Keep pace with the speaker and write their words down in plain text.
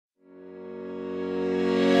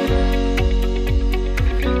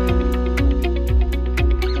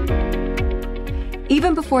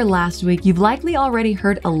before last week, you've likely already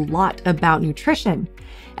heard a lot about nutrition.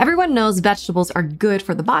 Everyone knows vegetables are good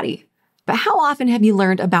for the body, but how often have you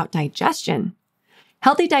learned about digestion?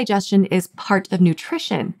 Healthy digestion is part of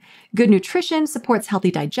nutrition. Good nutrition supports healthy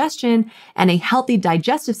digestion, and a healthy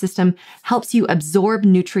digestive system helps you absorb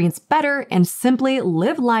nutrients better and simply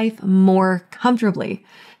live life more comfortably.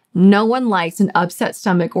 No one likes an upset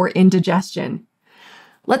stomach or indigestion.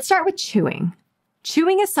 Let's start with chewing.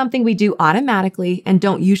 Chewing is something we do automatically and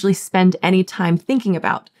don't usually spend any time thinking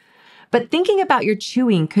about. But thinking about your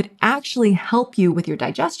chewing could actually help you with your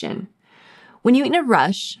digestion. When you eat in a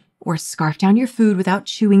rush or scarf down your food without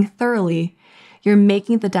chewing thoroughly, you're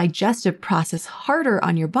making the digestive process harder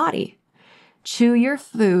on your body. Chew your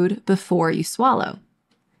food before you swallow.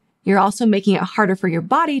 You're also making it harder for your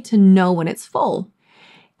body to know when it's full.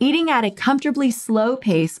 Eating at a comfortably slow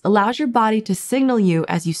pace allows your body to signal you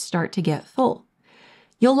as you start to get full.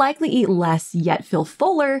 You'll likely eat less yet feel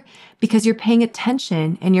fuller because you're paying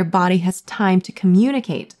attention and your body has time to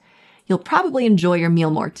communicate. You'll probably enjoy your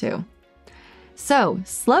meal more too. So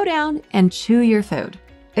slow down and chew your food.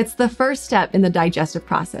 It's the first step in the digestive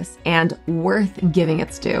process and worth giving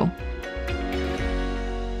its due.